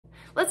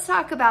Let's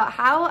talk about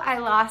how I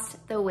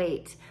lost the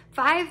weight.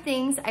 5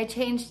 things I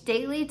changed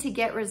daily to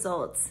get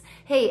results.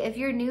 Hey, if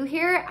you're new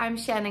here, I'm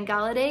Shannon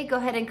Golladay. Go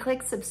ahead and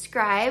click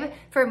subscribe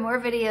for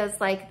more videos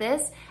like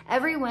this.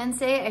 Every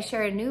Wednesday, I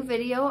share a new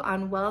video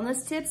on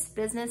wellness tips,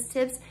 business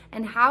tips,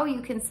 and how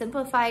you can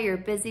simplify your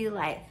busy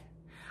life.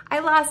 I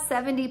lost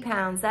 70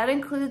 pounds. That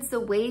includes the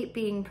weight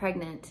being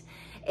pregnant.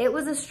 It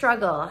was a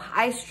struggle.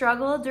 I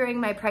struggled during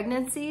my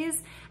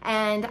pregnancies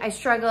and I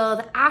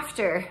struggled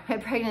after my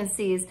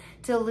pregnancies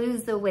to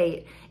lose the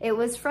weight. It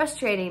was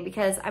frustrating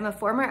because I'm a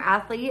former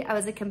athlete. I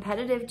was a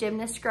competitive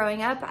gymnast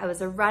growing up. I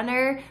was a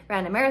runner,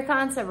 ran a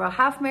marathon, several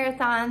half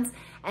marathons.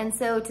 And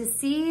so to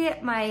see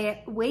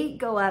my weight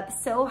go up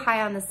so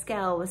high on the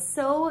scale was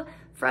so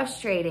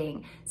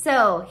frustrating.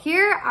 So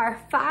here are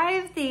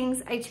 5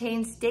 things I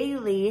changed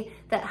daily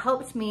that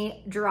helped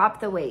me drop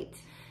the weight.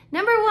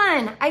 Number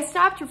 1, I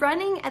stopped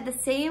running at the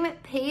same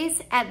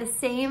pace, at the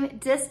same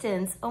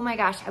distance. Oh my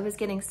gosh, I was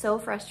getting so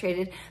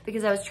frustrated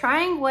because I was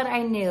trying what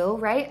I knew,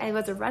 right? I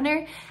was a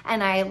runner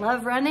and I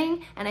love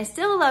running and I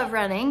still love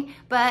running,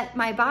 but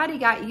my body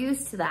got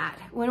used to that.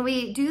 When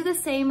we do the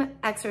same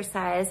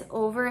exercise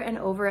over and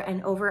over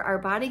and over, our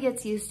body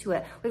gets used to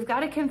it. We've got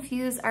to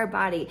confuse our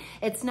body.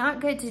 It's not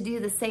good to do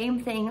the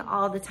same thing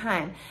all the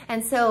time.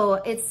 And so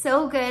it's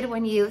so good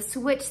when you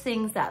switch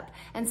things up.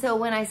 And so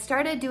when I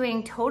started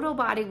doing total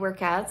body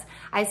workouts,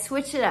 I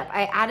switched it up.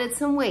 I added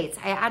some weights.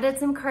 I added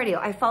some cardio.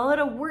 I followed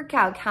a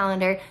workout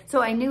calendar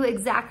so I knew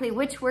exactly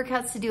which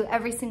workouts to do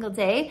every single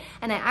day,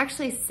 and I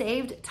actually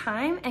saved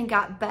time and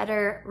got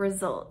better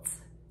results.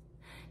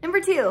 Number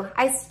 2,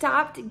 I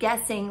stopped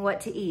guessing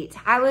what to eat.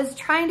 I was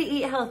trying to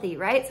eat healthy,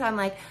 right? So I'm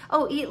like,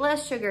 oh, eat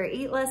less sugar,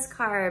 eat less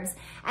carbs.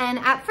 And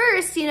at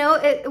first, you know,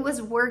 it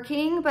was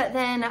working, but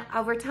then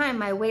over time,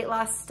 my weight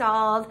loss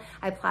stalled,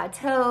 I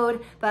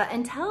plateaued, but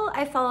until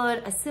I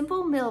followed a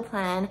simple meal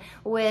plan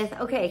with,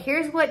 okay,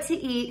 here's what to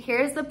eat,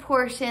 here's the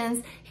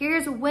portions,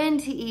 here's when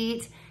to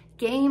eat,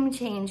 game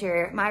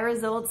changer, my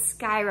results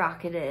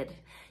skyrocketed.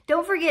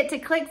 Don't forget to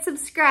click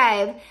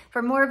subscribe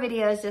for more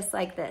videos just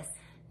like this.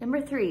 Number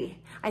 3,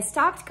 I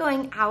stopped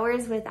going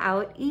hours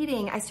without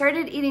eating. I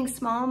started eating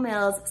small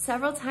meals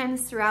several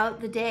times throughout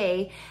the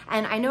day,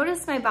 and I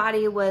noticed my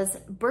body was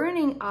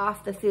burning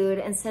off the food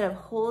instead of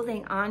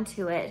holding on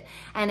to it,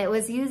 and it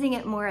was using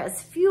it more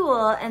as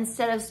fuel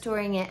instead of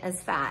storing it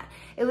as fat.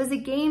 It was a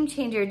game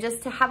changer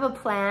just to have a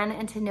plan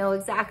and to know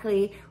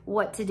exactly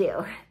what to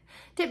do.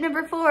 Tip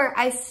number 4,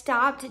 I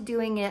stopped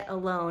doing it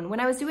alone. When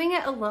I was doing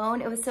it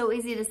alone, it was so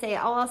easy to say,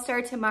 oh, I'll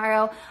start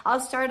tomorrow. I'll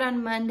start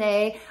on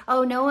Monday.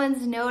 Oh, no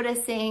one's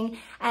noticing.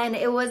 And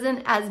it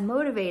wasn't as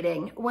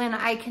motivating. When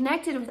I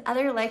connected with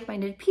other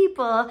like-minded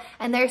people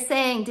and they're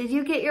saying, did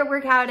you get your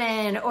workout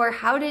in? Or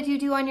how did you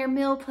do on your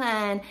meal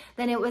plan?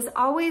 Then it was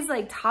always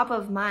like top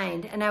of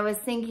mind. And I was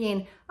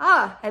thinking,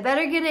 oh, I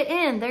better get it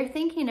in. They're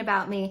thinking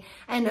about me.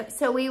 And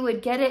so we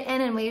would get it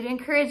in and we'd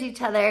encourage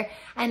each other.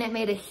 And it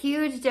made a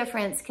huge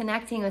difference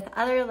connecting with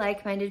other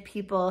like-minded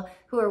people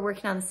who are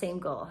working on the same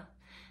goal.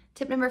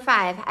 Tip number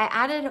 5, I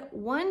added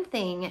one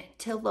thing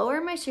to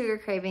lower my sugar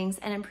cravings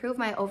and improve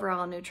my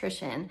overall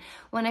nutrition.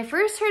 When I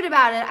first heard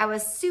about it, I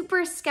was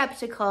super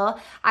skeptical.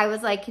 I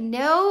was like,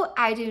 no,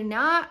 I do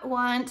not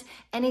want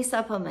any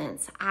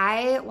supplements.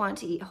 I want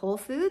to eat whole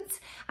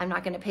foods. I'm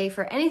not going to pay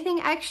for anything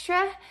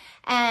extra.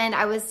 And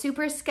I was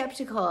super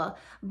skeptical,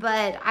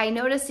 but I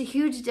noticed a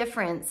huge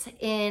difference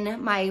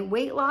in my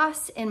weight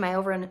loss, in my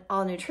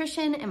overall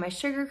nutrition, and my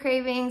sugar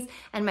cravings,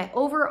 and my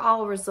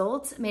overall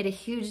results made a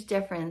huge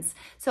difference.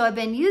 So I've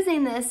been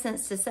using this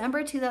since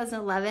December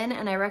 2011,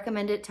 and I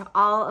recommend it to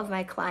all of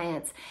my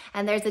clients.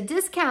 And there's a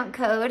discount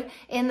code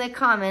in the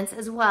comments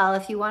as well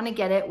if you want to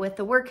get it with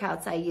the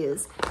workouts I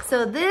use.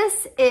 So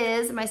this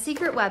is my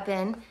secret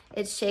weapon.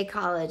 It's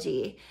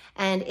Shakeology,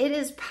 and it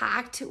is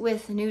packed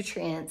with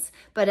nutrients,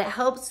 but it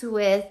helps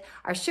with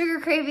our sugar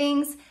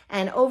cravings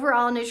and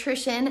overall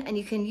nutrition, and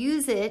you can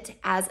use it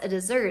as a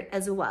dessert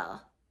as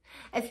well.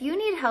 If you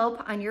need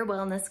help on your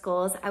wellness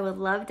goals, I would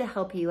love to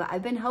help you.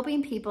 I've been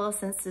helping people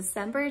since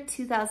December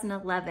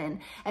 2011.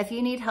 If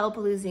you need help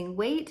losing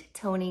weight,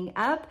 toning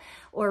up,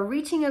 or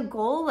reaching a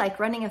goal like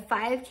running a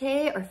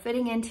 5K or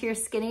fitting into your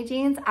skinny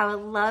jeans, I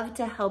would love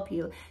to help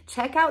you.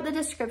 Check out the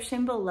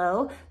description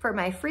below for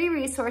my free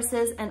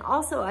resources and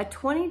also a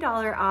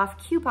 $20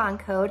 off coupon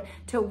code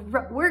to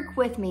work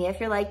with me. If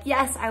you're like,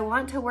 yes, I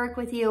want to work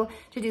with you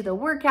to do the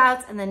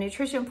workouts and the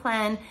nutrition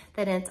plan,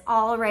 then it's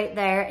all right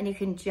there and you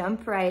can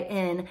jump right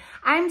in.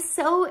 I'm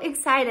so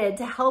excited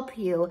to help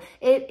you.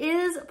 It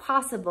is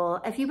possible.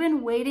 If you've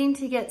been waiting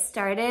to get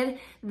started,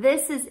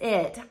 this is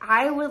it.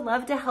 I would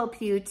love to help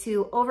you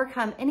to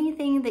overcome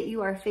anything that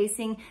you are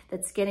facing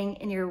that's getting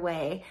in your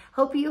way.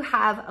 Hope you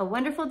have a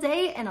wonderful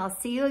day, and I'll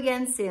see you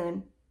again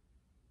soon.